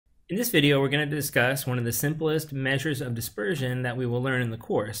In this video, we're going to discuss one of the simplest measures of dispersion that we will learn in the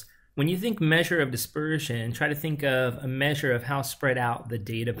course. When you think measure of dispersion, try to think of a measure of how spread out the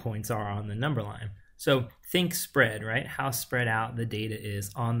data points are on the number line. So think spread, right? How spread out the data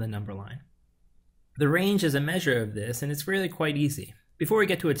is on the number line. The range is a measure of this, and it's really quite easy. Before we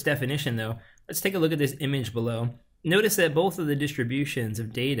get to its definition, though, let's take a look at this image below. Notice that both of the distributions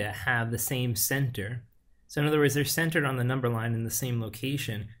of data have the same center. So in other words, they're centered on the number line in the same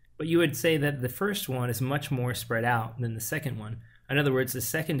location. But you would say that the first one is much more spread out than the second one. In other words, the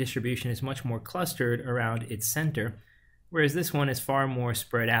second distribution is much more clustered around its center, whereas this one is far more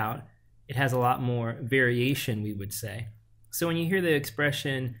spread out. It has a lot more variation, we would say. So when you hear the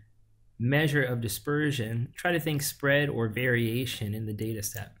expression measure of dispersion, try to think spread or variation in the data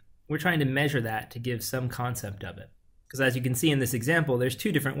set. We're trying to measure that to give some concept of it. Because as you can see in this example, there's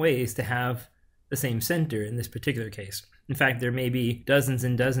two different ways to have the same center in this particular case. In fact, there may be dozens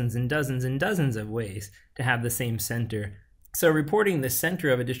and dozens and dozens and dozens of ways to have the same center. So reporting the center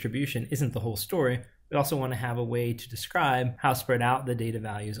of a distribution isn't the whole story. We also want to have a way to describe how spread out the data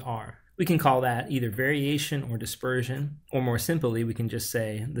values are. We can call that either variation or dispersion, or more simply, we can just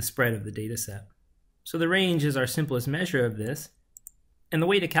say the spread of the data set. So the range is our simplest measure of this. And the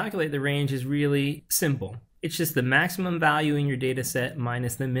way to calculate the range is really simple. It's just the maximum value in your data set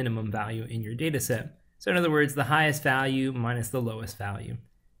minus the minimum value in your data set. So in other words, the highest value minus the lowest value.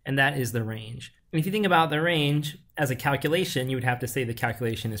 And that is the range. And if you think about the range as a calculation, you would have to say the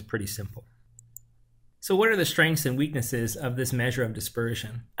calculation is pretty simple. So what are the strengths and weaknesses of this measure of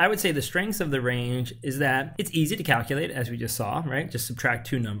dispersion? I would say the strengths of the range is that it's easy to calculate, as we just saw, right? Just subtract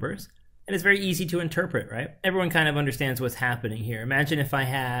two numbers. And it's very easy to interpret, right? Everyone kind of understands what's happening here. Imagine if I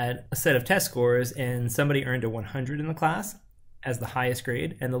had a set of test scores and somebody earned a 100 in the class as the highest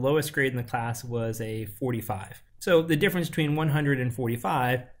grade, and the lowest grade in the class was a 45. So the difference between 100 and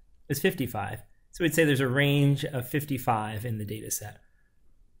 45 is 55. So we'd say there's a range of 55 in the data set.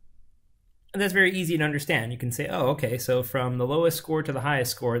 And that's very easy to understand. You can say, oh, okay, so from the lowest score to the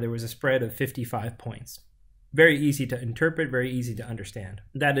highest score, there was a spread of 55 points. Very easy to interpret, very easy to understand.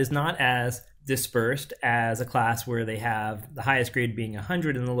 That is not as dispersed as a class where they have the highest grade being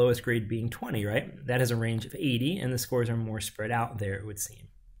 100 and the lowest grade being 20, right? That has a range of 80, and the scores are more spread out there, it would seem.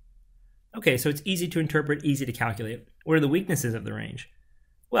 Okay, so it's easy to interpret, easy to calculate. What are the weaknesses of the range?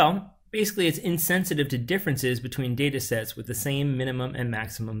 Well, basically it's insensitive to differences between data sets with the same minimum and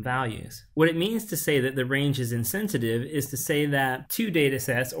maximum values. What it means to say that the range is insensitive is to say that two data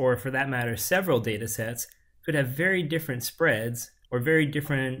sets, or for that matter, several data sets, could have very different spreads or very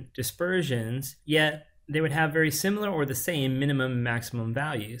different dispersions, yet they would have very similar or the same minimum and maximum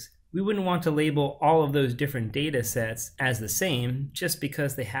values. We wouldn't want to label all of those different data sets as the same just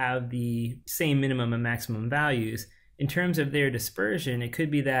because they have the same minimum and maximum values. In terms of their dispersion, it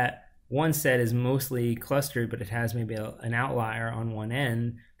could be that one set is mostly clustered, but it has maybe an outlier on one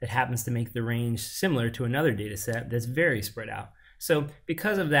end that happens to make the range similar to another data set that's very spread out. So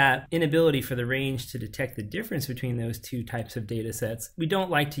because of that inability for the range to detect the difference between those two types of data sets, we don't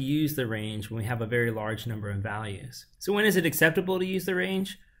like to use the range when we have a very large number of values. So when is it acceptable to use the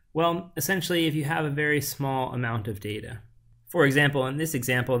range? Well, essentially if you have a very small amount of data. For example, in this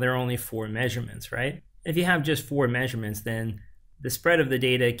example, there are only 4 measurements, right? If you have just 4 measurements, then the spread of the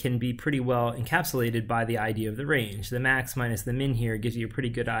data can be pretty well encapsulated by the idea of the range. The max minus the min here gives you a pretty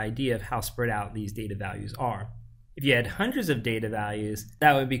good idea of how spread out these data values are. If you had hundreds of data values,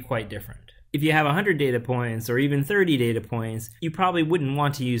 that would be quite different. If you have 100 data points or even 30 data points, you probably wouldn't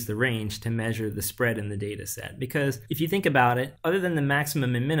want to use the range to measure the spread in the data set. Because if you think about it, other than the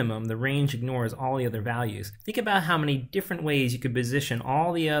maximum and minimum, the range ignores all the other values. Think about how many different ways you could position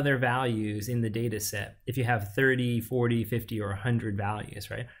all the other values in the data set if you have 30, 40, 50, or 100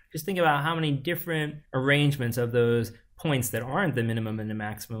 values, right? Just think about how many different arrangements of those points that aren't the minimum and the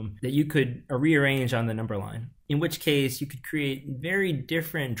maximum that you could rearrange on the number line. In which case you could create very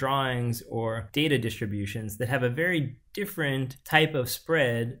different drawings or data distributions that have a very different type of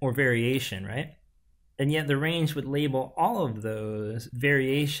spread or variation, right? And yet the range would label all of those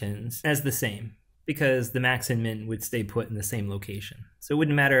variations as the same, because the max and min would stay put in the same location. So it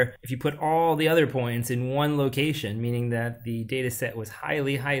wouldn't matter if you put all the other points in one location, meaning that the data set was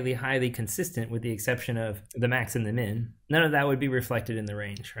highly consistent with the exception of the max and the min. None of that would be reflected in the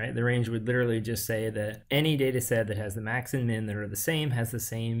range, right? The range would literally just say that any data set that has the max and min that are the same has the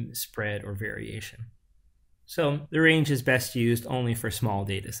same spread or variation. So the range is best used only for small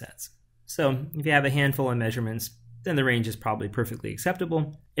data sets. So if you have a handful of measurements, then the range is probably perfectly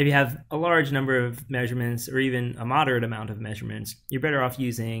acceptable. If you have a large number of measurements or even a moderate amount of measurements, you're better off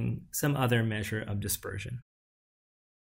using some other measure of dispersion.